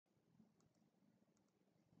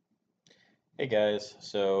Hey guys,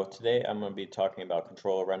 so today I'm going to be talking about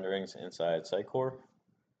controller renderings inside Sitecore.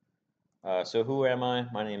 So who am I?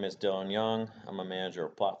 My name is Dylan Young. I'm a manager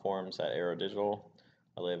of platforms at Aero Digital.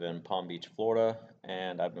 I live in Palm Beach, Florida,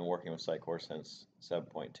 and I've been working with Sitecore since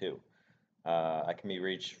 7.2. I can be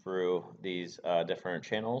reached through these different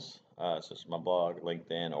channels, such as my blog,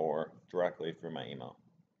 LinkedIn, or directly through my email.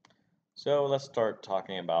 So let's start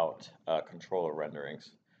talking about controller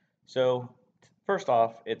renderings. So first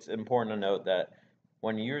off, it's important to note that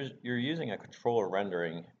when you're using a controller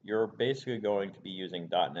rendering, you're basically going to be using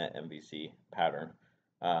 .NET MVC pattern.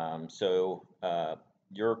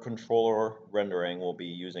 Your controller rendering will be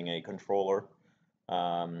using a controller,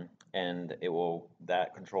 and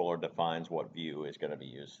that controller defines what view is going to be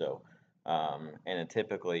used. And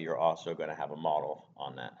typically you're also going to have a model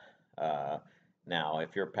on that. Now,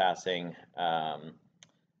 if you're passing,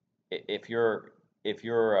 if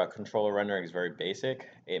your controller rendering is very basic,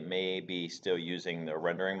 it may be still using the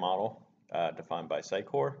rendering model defined by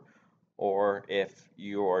Sitecore, or if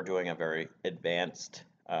you are doing a very advanced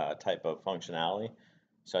type of functionality,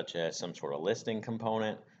 such as some sort of listing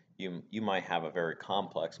component, you might have a very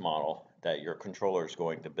complex model that your controller is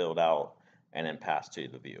going to build out and then pass to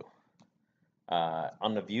the view.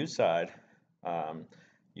 On the view side, um,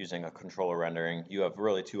 using a controller rendering, you have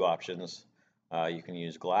really two options. You can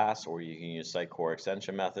use Glass or you can use Sitecore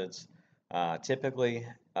extension methods. Typically,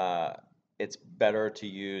 it's better to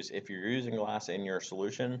use, if you're using Glass in your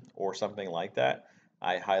solution or something like that,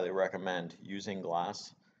 I highly recommend using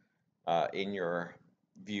Glass in your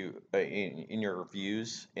in your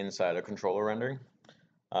views inside a controller rendering.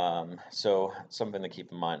 So something to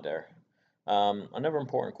keep in mind there. Another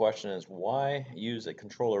important question is why use a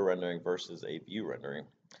controller rendering versus a view rendering?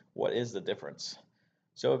 What is the difference?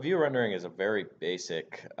 So a view rendering is a very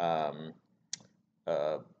basic uh,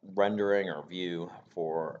 rendering or view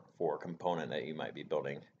for a component that you might be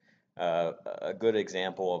building. A good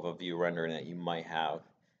example of a view rendering that you might have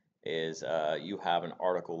is you have an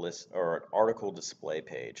article list or an article display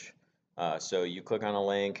page. So you click on a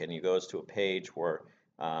link and you goes to a page where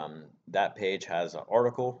that page has an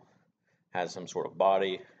article, has some sort of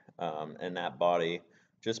body, and that body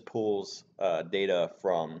just pulls data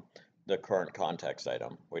from the current context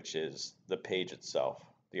item, which is the page itself,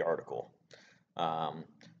 the article. Um,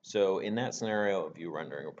 so in that scenario, view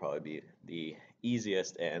rendering will probably be the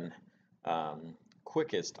easiest and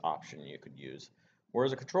quickest option you could use.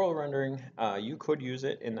 Whereas a controller rendering, you could use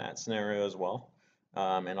it in that scenario as well,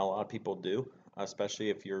 and a lot of people do, especially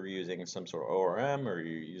if you're using some sort of ORM or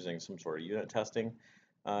you're using some sort of unit testing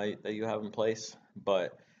that you have in place.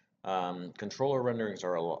 But controller renderings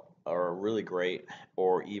are really great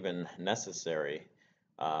or even necessary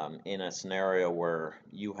in a scenario where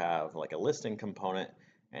you have like a listing component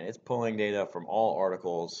and it's pulling data from all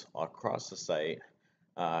articles across the site,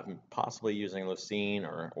 possibly using Lucene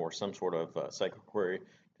or some sort of Sitecore query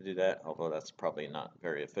to do that, although that's probably not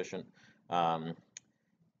very efficient. Um,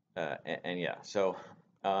 and yeah,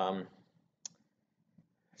 um,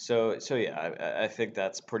 so yeah, I think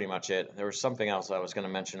that's pretty much it. There was something else I was going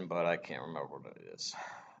to mention, but I can't remember what it is.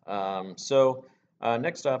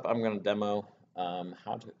 Next up, I'm going to demo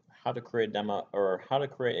how to create demo or how to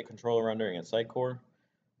create a controller rendering in Sitecore.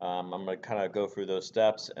 I'm going to kind of go through those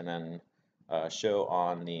steps and then show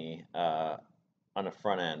on the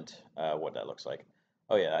front end what that looks like.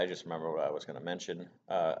 Oh yeah, I just remember what I was going to mention.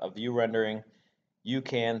 A view rendering, you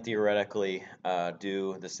can theoretically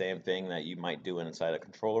do the same thing that you might do inside a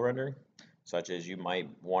controller rendering, such as you might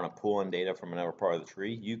want to pull in data from another part of the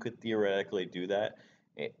tree. You could theoretically do that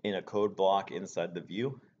in a code block inside the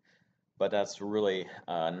view, but that's really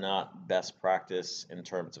not best practice in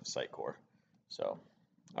terms of Sitecore. So,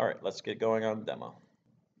 all right, let's get going on the demo.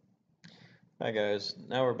 Hi guys,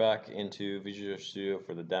 now we're back into Visual Studio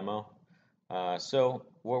for the demo. So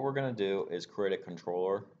what we're going to do is create a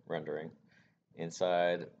controller rendering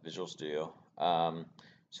inside Visual Studio.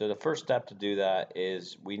 So the first step to do that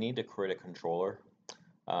is we need to create a controller.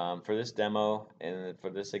 For this demo and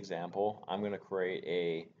for this example, I'm going to create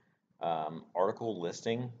a article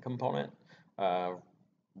listing component. Uh,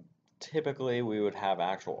 Typically, we would have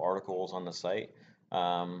actual articles on the site.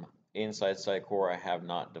 Inside Sitecore, I have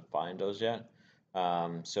not defined those yet.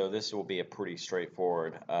 So this will be a pretty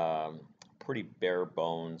straightforward, pretty bare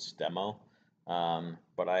bones demo.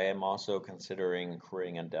 But I am also considering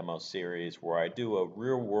creating a demo series where I do a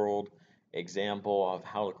real world example of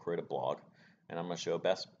how to create a blog. And I'm going to show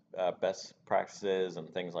best practices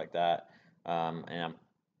and things like that. And I'm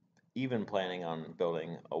even planning on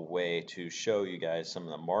building a way to show you guys some of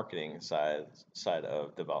the marketing side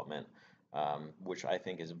of development, which I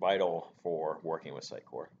think is vital for working with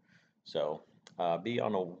Sitecore. So be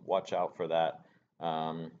on a watch out for that.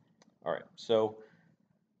 All right, so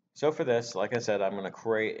for this, like I said, I'm going to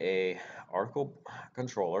create a article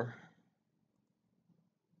controller,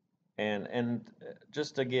 and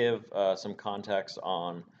just to give some context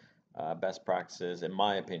on best practices, in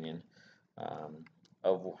my opinion, um,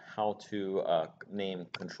 of how to name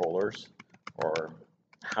controllers or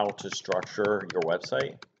how to structure your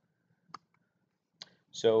website.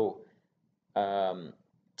 So um,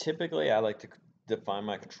 typically, I like to define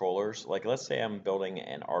my controllers. Like, let's say I'm building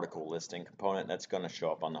an article listing component that's going to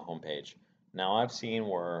show up on the home page. Now, I've seen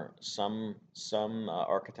where some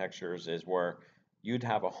architectures is where you'd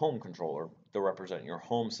have a home controller to represent your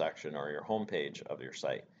home section or your home page of your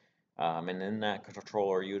site. And in that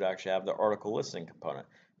controller, you'd actually have the article listing component.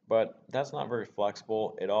 But that's not very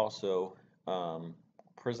flexible. It also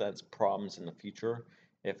presents problems in the future.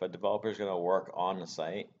 If a developer is going to work on the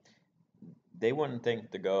site, they wouldn't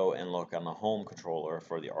think to go and look on the home controller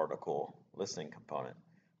for the article listing component.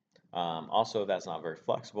 Also, that's not very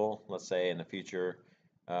flexible. Let's say in the future,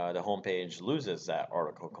 the home page loses that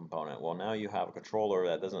article component. Well, now you have a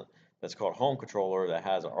controller that's called home controller that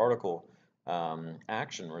has an article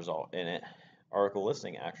action result in it, article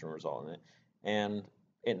listing action result in it, and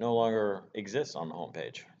it no longer exists on the home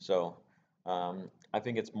page. So I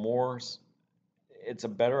think it's a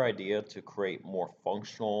better idea to create more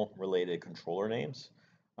functional related controller names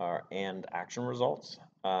and action results.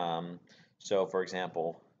 So for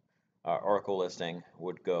example, article listing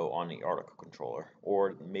would go on the article controller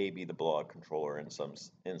or maybe the blog controller in some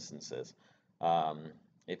instances.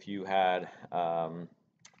 If you had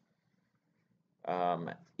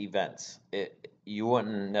events, you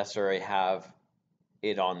wouldn't necessarily have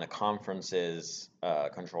it on the conferences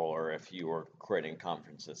controller. If you were creating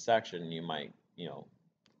conferences section, you might,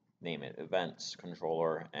 name it events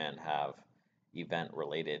controller and have event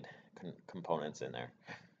related components in there.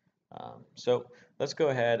 So let's go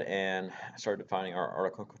ahead and start defining our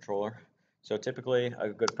article controller. So typically a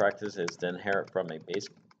good practice is to inherit from a base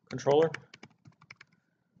controller.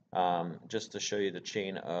 Just to show you the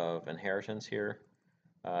chain of inheritance here,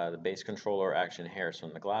 the base controller actually inherits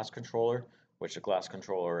from the glass controller, which the glass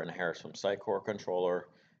controller inherits from Sitecore controller,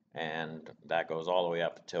 and that goes all the way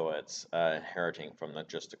up until it's inheriting from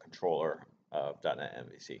just the controller of .NET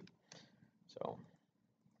MVC.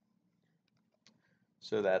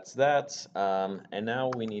 So that's that, and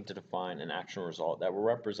now we need to define an action result that will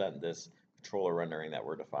represent this controller rendering that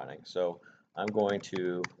we're defining. So I'm going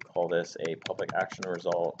to call this a public action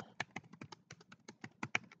result,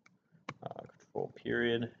 control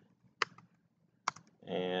period,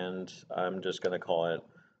 and I'm just going to call it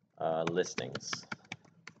listings.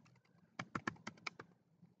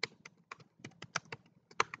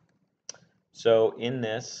 So in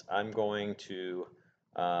this, I'm going to,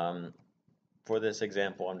 for this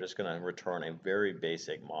example, I'm just going to return a very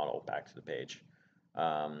basic model back to the page.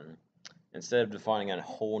 Instead of defining a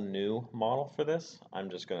whole new model for this,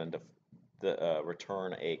 I'm just going to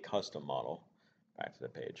return a custom model back to the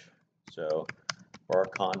page. So var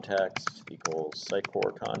context equals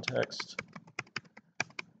Sitecore context,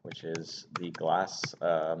 which is the glass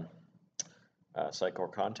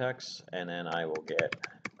Sitecore context, and then I will get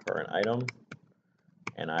current item,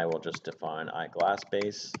 and I will just define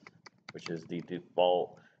iGlassBase, which is the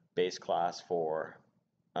default base class for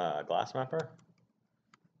GlassMapper.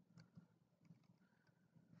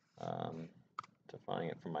 Defining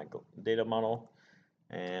it for my data model,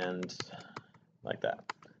 and like that.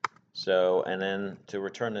 So, and then to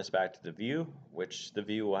return this back to the view, which the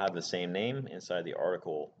view will have the same name inside the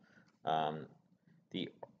article. The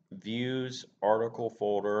views article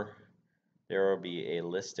folder, there will be a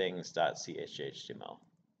listings.chhtml,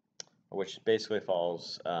 which basically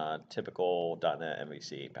follows typical .NET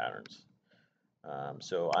MVC patterns.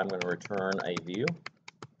 So I'm going to return a view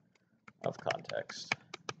of context.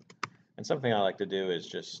 And something I like to do is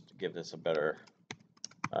just give this a better,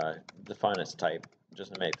 define its type,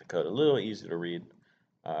 just to make the code a little easier to read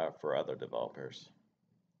for other developers,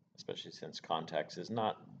 especially since context is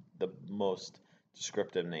not the most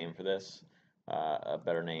descriptive name for this. A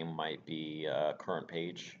better name might be current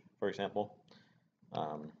page, for example.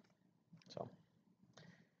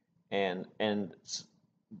 And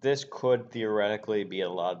this could theoretically be a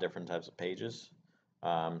lot of different types of pages.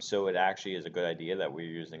 So it actually is a good idea that we're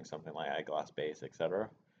using something like iGlassBase, etc.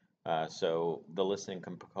 So the listing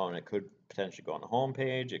component could potentially go on the home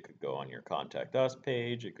page. It could go on your Contact Us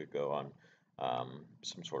page. It could go on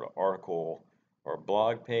some sort of article or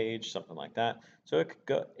blog page, something like that. So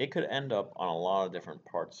it could end up on a lot of different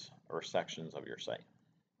parts or sections of your site.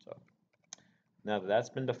 So Now that that's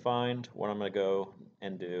been defined, what I'm going to go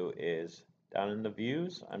and do is down in the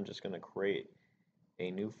views, I'm just going to create a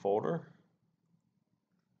new folder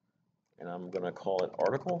and I'm going to call it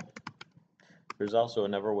article. There's also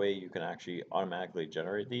another way you can actually automatically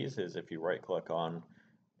generate these is if you right click on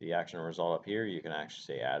the action result up here, you can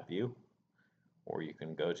actually say add view, or you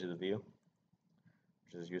can go to the view,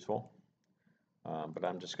 which is useful. But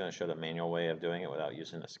I'm just going to show the manual way of doing it without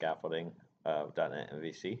using the scaffolding of .NET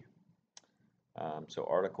MVC. So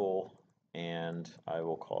article, and I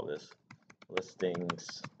will call this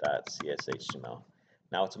listings.cshtml.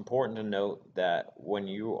 Now it's important to note that when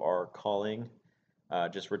you are calling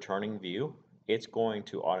just returning view, it's going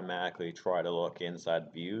to automatically try to look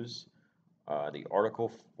inside views, the article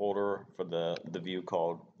folder for the view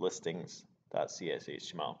called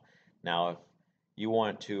listings.cshtml. Now if you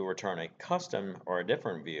want to return a custom or a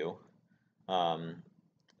different view,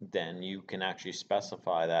 then you can actually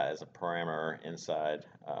specify that as a parameter inside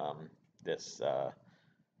this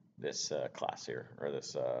class here, or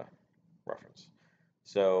this reference.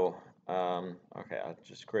 So, okay, I'll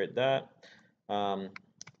just create that.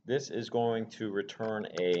 This is going to return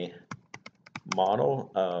a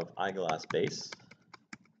model of eyeglass base.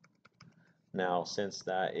 Now, since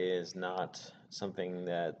that is not something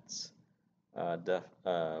that's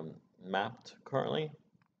mapped currently,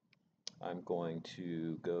 I'm going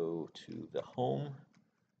to go to the home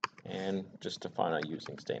and just define a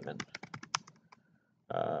using statement.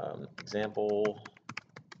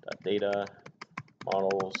 Example.data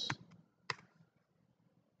models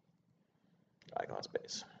eyeglass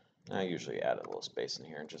base. I usually add a little space in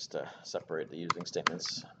here just to separate the using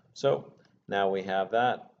statements. So now we have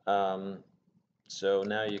that. So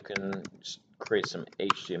now you can create some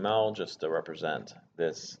HTML just to represent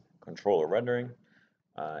this controller rendering.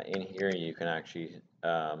 In here you can actually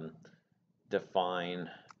define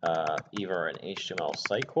either an HTML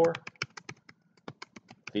Sitecore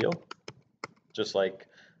field, just like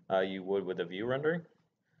you would with a view rendering,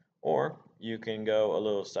 or you can go a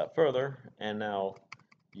little step further and now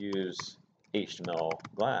use HTML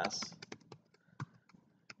glass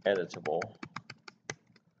editable,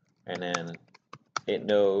 and then it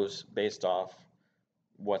knows based off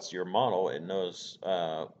what's your model, it knows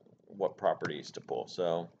what properties to pull.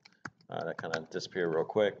 So that kind of disappeared real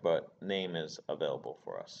quick, but name is available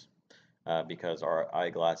for us because our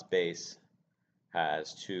eyeglass base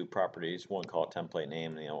has two properties, one called template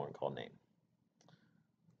name and the other one called name.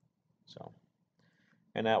 So,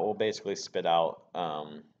 and that will basically spit out,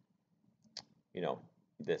 you know,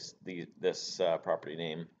 this property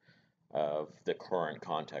name of the current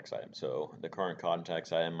context item. So the current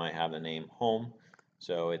context item might have the name home,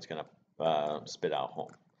 so it's going to spit out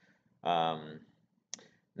home.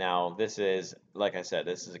 Now this is, like I said,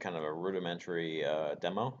 this is a kind of a rudimentary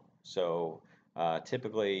demo. So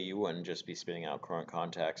typically you wouldn't just be spitting out current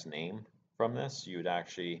context name from this. You would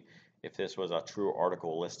actually, if this was a true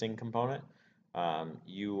article listing component,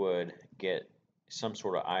 you would get some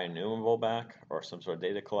sort of IEnumerable back or some sort of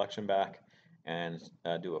data collection back, and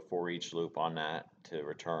do a for each loop on that to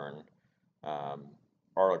return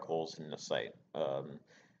articles in the site.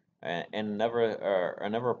 And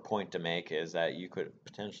another point to make is that you could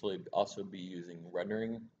potentially also be using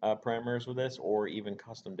rendering parameters with this, or even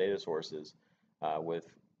custom data sources with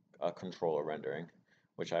a controller rendering,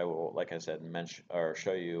 which I will, like I said, mention or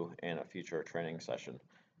show you in a future training session.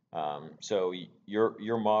 So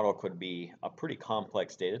your model could be a pretty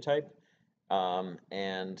complex data type,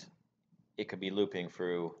 and it could be looping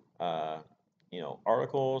through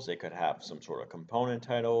articles. It could have some sort of component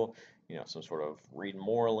title, some sort of read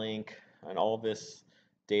more link, and all this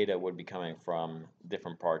data would be coming from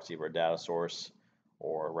different parts, either data source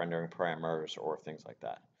or rendering parameters or things like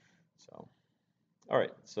that. So, all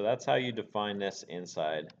right, so that's how you define this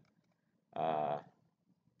inside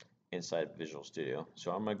Visual Studio.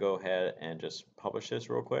 So I'm going to go ahead and just publish this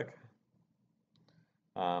real quick,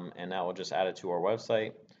 and that will just add it to our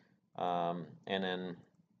website. And then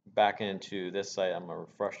back into this site, I'm going to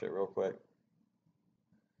refresh it real quick.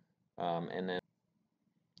 And then,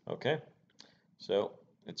 okay, so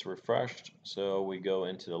it's refreshed. So we go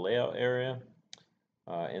into the layout area,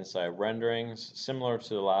 inside renderings, similar to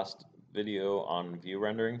the last video on view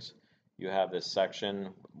renderings. You have this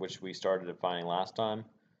section which we started defining last time.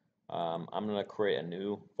 I'm going to create a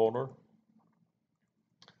new folder. I'm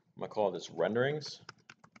going to call this renderings.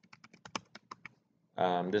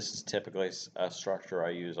 This is typically a structure I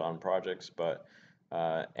use on projects, but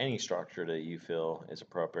any structure that you feel is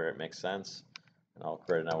appropriate makes sense. And I'll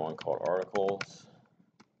create another one called articles.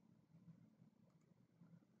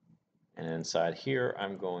 And inside here,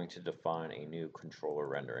 I'm going to define a new controller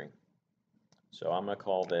rendering. So I'm going to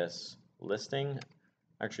call this listing.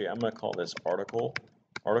 Actually, I'm going to call this articles,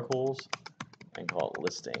 and call it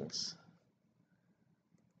listings.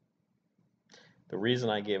 The reason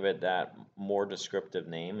I give it that more descriptive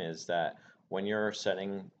name is that when you're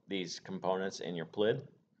setting these components in your PLID,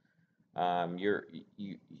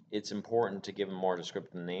 it's important to give them more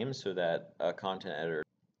descriptive names so that a content editor.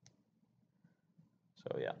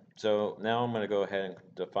 So yeah, so now I'm going to go ahead and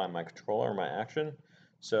define my controller, my action.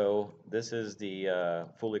 So this is the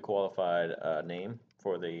fully qualified name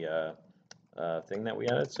for the thing that we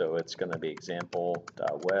added. So it's going to be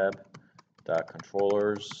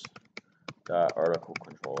example.web.controllers.article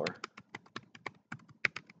controller,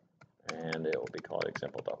 and it will be called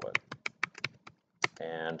example.web.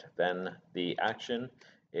 And then the action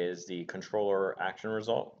is the controller action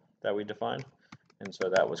result that we defined, and so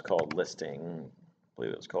that was called listing. I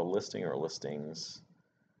believe it was called listing or listings.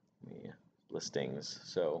 Listings.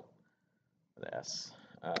 So the S.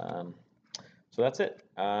 So that's it.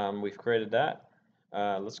 We've created that.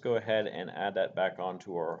 Let's go ahead and add that back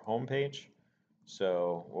onto our home page.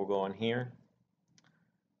 So we'll go in here.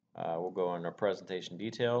 We'll go in our presentation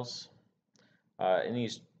details. In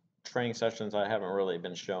these training sessions, I haven't really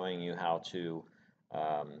been showing you how to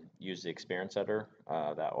use the experience editor.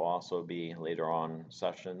 That will also be later on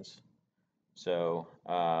sessions. So,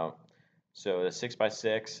 so the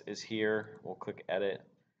 6x6 is here. We'll click edit.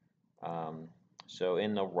 So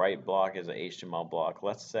in the right block is an HTML block.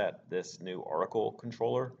 Let's set this new article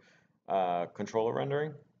controller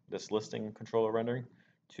rendering, this listing controller rendering,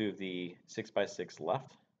 to the 6x6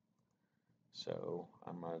 left. So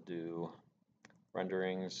I'm going to do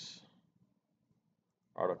renderings,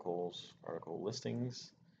 articles, article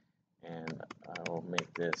listings, and I will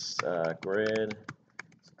make this grid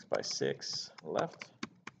 6x6 left.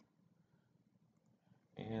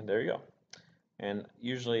 And there you go. And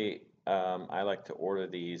usually I like to order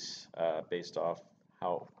these based off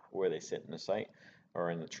where they sit in the site or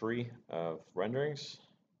in the tree of renderings.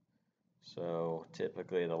 So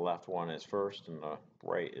typically the left one is first and the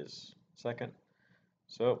right is second.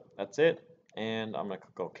 So that's it. And I'm going to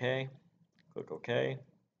click OK. Click OK.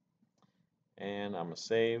 And I'm going to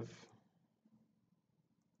save.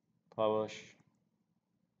 Publish.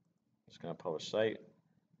 Just going to publish site.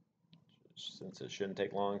 Since it shouldn't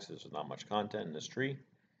take long, since there's not much content in this tree.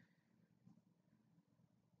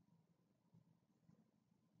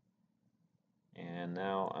 And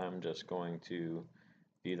now I'm just going to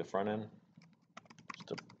view the front end just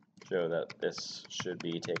to show that this should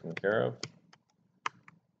be taken care of.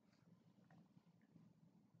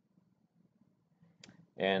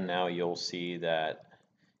 And now you'll see that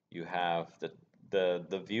you have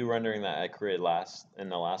the view rendering that I created in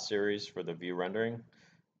the last series for the view rendering.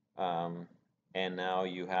 And now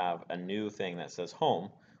you have a new thing that says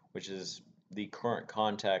home, which is the current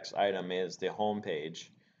context item is the home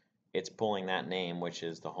page. It's pulling that name, which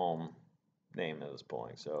is the home name that it's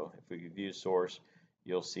pulling. So if we view source,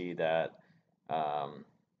 you'll see that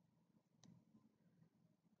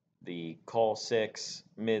the call 6,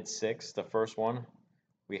 mid 6, the first one,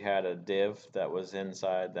 we had a div that was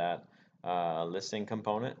inside that listing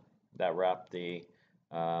component that wrapped the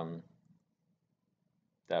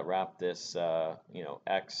this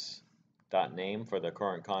x.name for the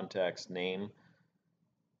current context name,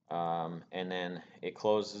 and then it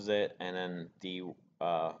closes it, and then the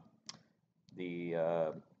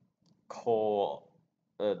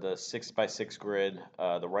 6x6 grid,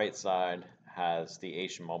 the right side has the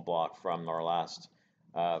HTML block from our last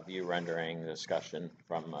view rendering discussion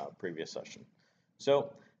from a previous session.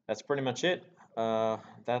 So that's pretty much it.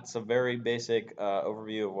 That's a very basic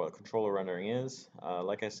overview of what controller rendering is.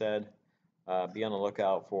 Like I said, be on the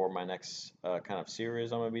lookout for my next kind of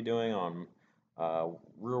series I'm going to be doing on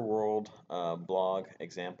real world blog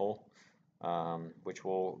example, which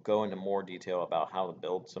will go into more detail about how to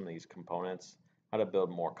build some of these components, how to build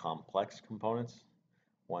more complex components,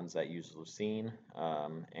 ones that use Lucene,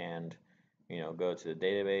 and go to the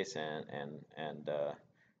database and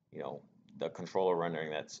the controller rendering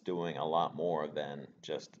that's doing a lot more than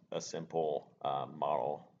just a simple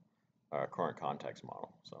model, current context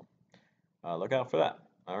model. So look out for that.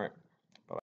 All right.